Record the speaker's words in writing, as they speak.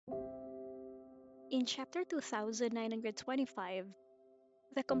In chapter 2925,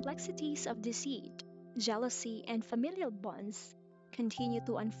 the complexities of deceit, jealousy, and familial bonds continue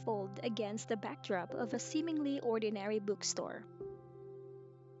to unfold against the backdrop of a seemingly ordinary bookstore.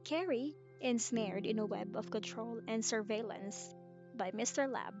 Carrie, ensnared in a web of control and surveillance by Mr.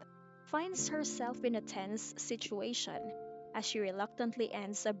 Lab, finds herself in a tense situation as she reluctantly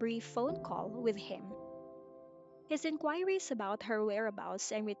ends a brief phone call with him. His inquiries about her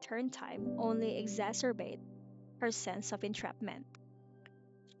whereabouts and return time only exacerbate her sense of entrapment.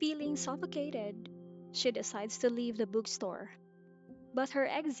 Feeling suffocated, she decides to leave the bookstore, but her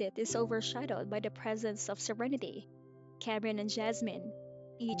exit is overshadowed by the presence of Serenity, Cameron, and Jasmine,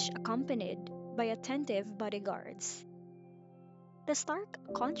 each accompanied by attentive bodyguards. The stark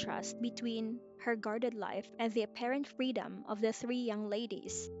contrast between her guarded life and the apparent freedom of the three young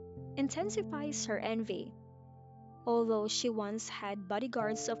ladies intensifies her envy. Although she once had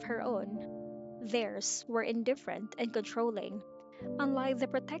bodyguards of her own, theirs were indifferent and controlling, unlike the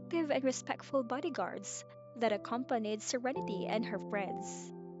protective and respectful bodyguards that accompanied Serenity and her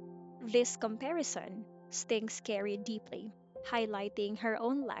friends. This comparison stings Carrie deeply, highlighting her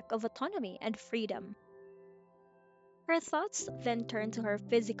own lack of autonomy and freedom. Her thoughts then turn to her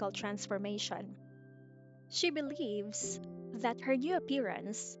physical transformation. She believes that her new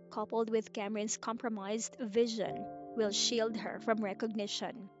appearance, coupled with Cameron's compromised vision, will shield her from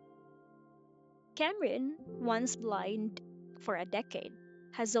recognition. Cameron, once blind for a decade,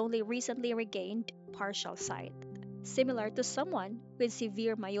 has only recently regained partial sight, similar to someone with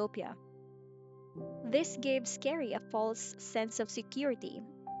severe myopia. This gives Carrie a false sense of security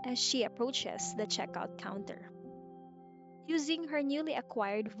as she approaches the checkout counter. Using her newly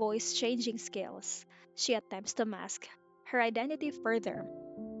acquired voice changing skills, she attempts to mask her identity further.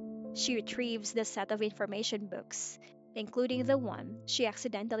 She retrieves the set of information books, including the one she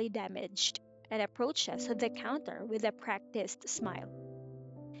accidentally damaged, and approaches the counter with a practiced smile.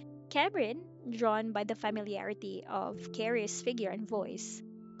 Cameron, drawn by the familiarity of Carrie's figure and voice,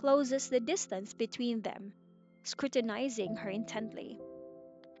 closes the distance between them, scrutinizing her intently.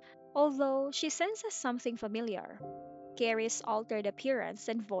 Although she senses something familiar, Carrie's altered appearance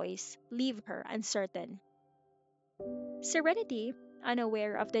and voice leave her uncertain. Serenity,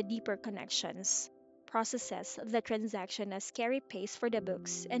 unaware of the deeper connections, processes the transaction as Carrie pays for the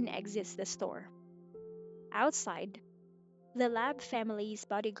books and exits the store. Outside, the Lab family's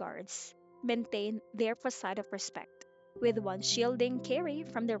bodyguards maintain their facade of respect, with one shielding Carrie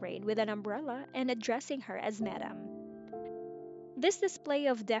from the rain with an umbrella and addressing her as Madam. This display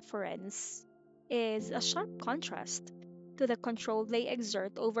of deference is a sharp contrast to the control they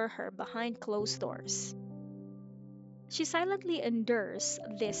exert over her behind closed doors. She silently endures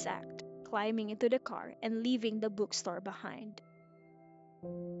this act, climbing into the car and leaving the bookstore behind.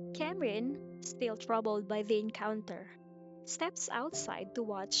 Cameron, still troubled by the encounter, steps outside to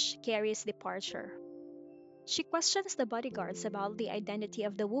watch Carrie's departure. She questions the bodyguards about the identity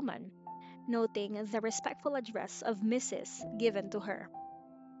of the woman, noting the respectful address of Mrs. given to her.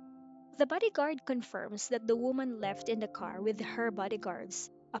 The bodyguard confirms that the woman left in the car with her bodyguards,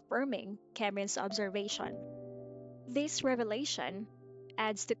 affirming Cameron's observation. This revelation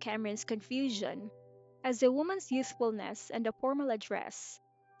adds to Cameron's confusion, as the woman's youthfulness and the formal address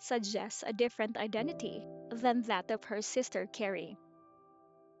suggest a different identity than that of her sister Carrie.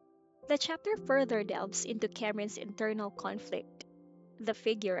 The chapter further delves into Cameron's internal conflict. The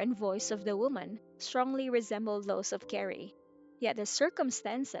figure and voice of the woman strongly resemble those of Carrie, yet the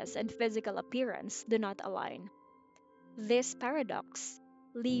circumstances and physical appearance do not align. This paradox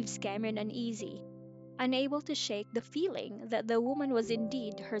leaves Cameron uneasy, unable to shake the feeling that the woman was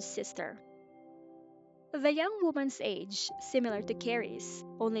indeed her sister. The young woman's age, similar to Carrie's,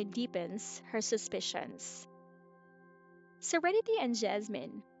 only deepens her suspicions. Serenity and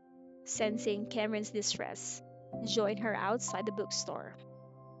Jasmine, sensing Cameron's distress, join her outside the bookstore.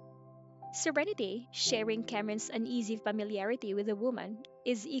 Serenity, sharing Cameron's uneasy familiarity with the woman,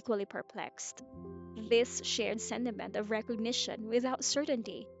 is equally perplexed. This shared sentiment of recognition without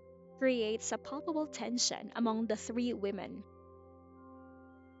certainty creates a palpable tension among the three women.